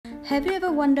Have you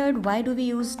ever wondered why do we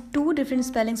use two different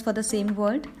spellings for the same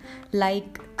word,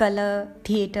 like color,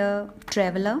 theater,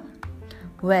 traveler?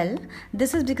 Well,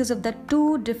 this is because of the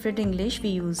two different English we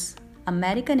use,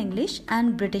 American English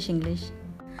and British English.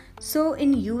 So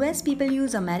in US people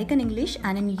use American English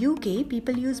and in UK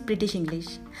people use British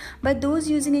English. But those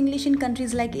using English in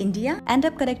countries like India end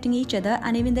up correcting each other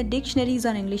and even the dictionaries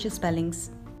on English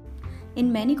spellings.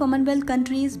 In many Commonwealth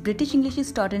countries, British English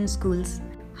is taught in schools.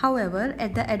 However,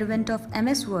 at the advent of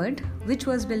MS Word, which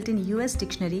was built in US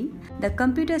dictionary, the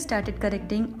computer started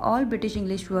correcting all British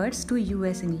English words to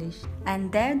US English.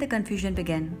 And there the confusion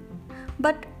began.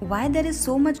 But why there is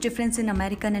so much difference in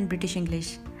American and British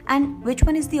English? And which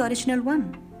one is the original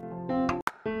one?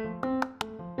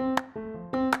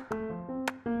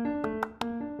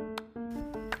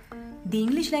 The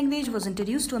English language was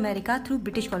introduced to America through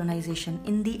British colonization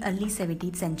in the early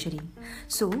 17th century.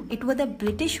 So, it was the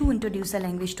British who introduced the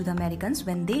language to the Americans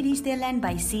when they reached their land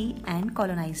by sea and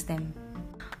colonized them.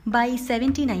 By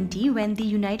 1790, when the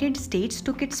United States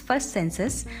took its first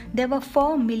census, there were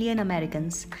 4 million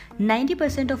Americans,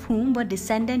 90% of whom were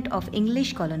descendants of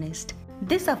English colonists.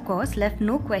 This, of course, left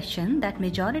no question that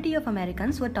majority of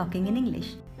Americans were talking in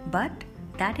English. But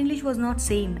that English was not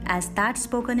same as that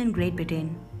spoken in Great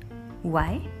Britain.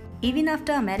 Why? Even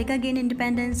after America gained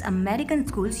independence, American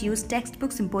schools used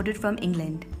textbooks imported from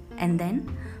England. And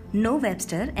then, Noah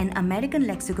Webster, an American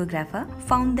lexicographer,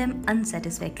 found them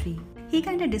unsatisfactory. He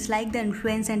kinda disliked the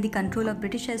influence and the control of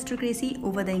British aristocracy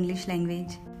over the English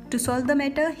language. To solve the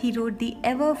matter, he wrote the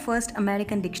ever first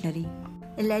American dictionary.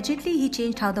 Allegedly, he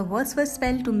changed how the words were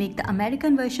spelled to make the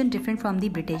American version different from the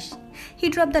British. He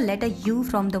dropped the letter U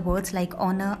from the words like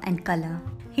honor and color.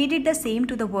 He did the same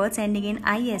to the words ending in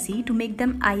ISE to make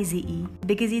them IZE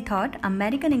because he thought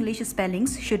American English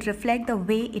spellings should reflect the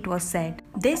way it was said.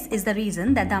 This is the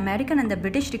reason that the American and the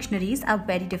British dictionaries are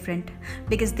very different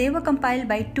because they were compiled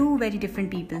by two very different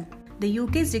people. The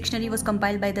UK's dictionary was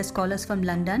compiled by the scholars from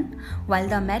London, while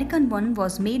the American one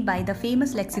was made by the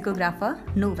famous lexicographer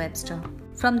Noah Webster.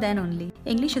 From then only,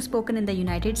 English spoken in the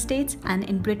United States and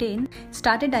in Britain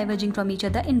started diverging from each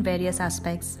other in various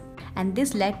aspects. And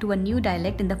this led to a new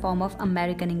dialect in the form of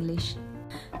American English.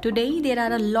 Today, there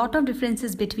are a lot of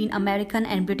differences between American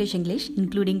and British English,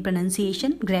 including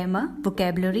pronunciation, grammar,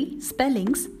 vocabulary,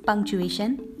 spellings,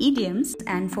 punctuation, idioms,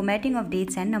 and formatting of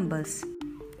dates and numbers.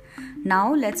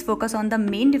 Now, let's focus on the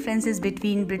main differences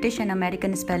between British and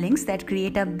American spellings that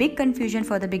create a big confusion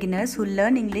for the beginners who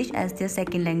learn English as their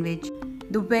second language.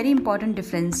 The very important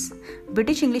difference: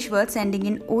 British English words ending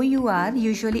in OUR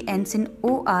usually ends in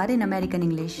OR in American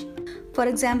English. For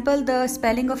example, the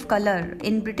spelling of color.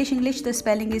 In British English, the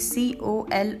spelling is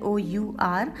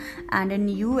COLOUR, and in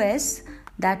US,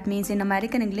 that means in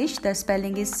American English, the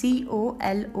spelling is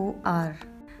COLOR.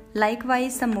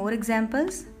 Likewise, some more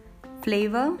examples: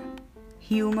 flavor,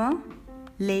 humor,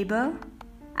 labor,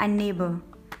 and neighbor.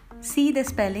 See the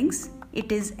spellings. It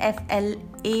is FLAVOUR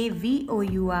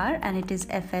and it is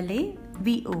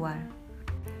FLAVOR.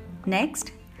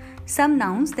 Next, some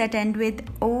nouns that end with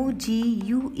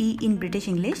OGUE in British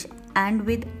English and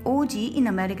with OG in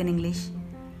American English.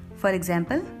 For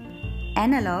example,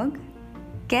 analog,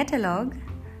 catalog,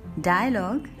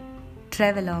 dialogue,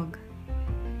 travelogue.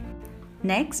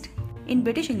 Next, in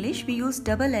British English, we use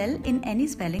double L in any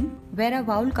spelling where a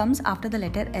vowel comes after the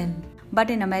letter L. But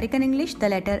in American English, the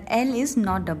letter L is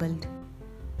not doubled.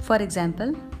 For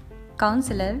example,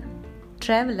 counselor,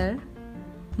 traveler,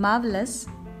 marvelous,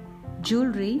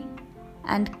 jewelry,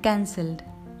 and cancelled.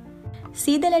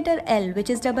 See the letter L, which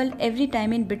is doubled every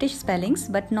time in British spellings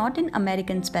but not in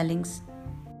American spellings.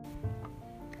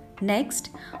 Next,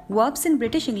 verbs in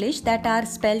British English that are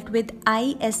spelt with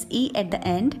ISE at the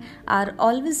end are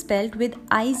always spelt with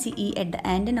IZE at the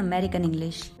end in American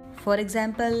English. For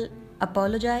example,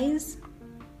 apologize,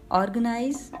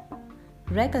 organize,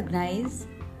 recognize,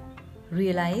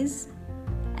 realize,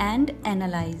 and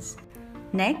analyze.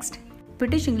 Next,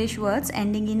 British English words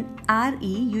ending in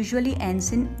RE usually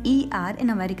ends in ER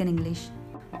in American English.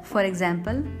 For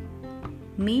example,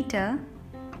 meter,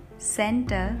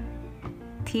 center,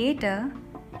 theater,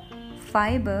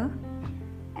 fiber,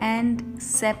 and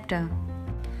scepter.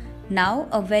 Now,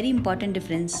 a very important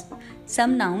difference.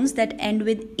 Some nouns that end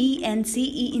with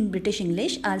ENCE in British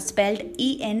English are spelled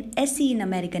ENSE in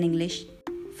American English.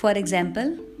 For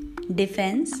example,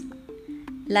 defense,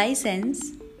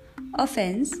 license,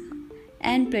 offense,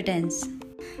 and pretense.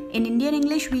 In Indian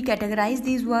English, we categorize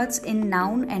these words in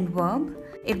noun and verb.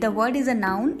 If the word is a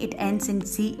noun, it ends in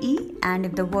CE, and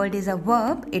if the word is a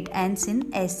verb, it ends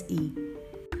in SE.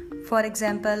 For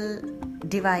example,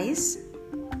 devise,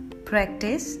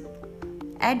 practice,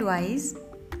 advise,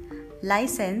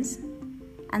 license,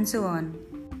 and so on.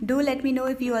 Do let me know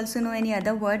if you also know any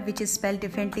other word which is spelled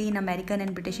differently in American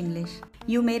and British English.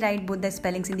 You may write both the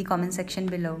spellings in the comment section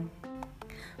below.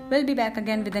 We'll be back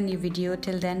again with a new video.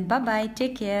 Till then, bye bye,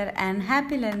 take care, and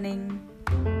happy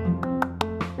learning.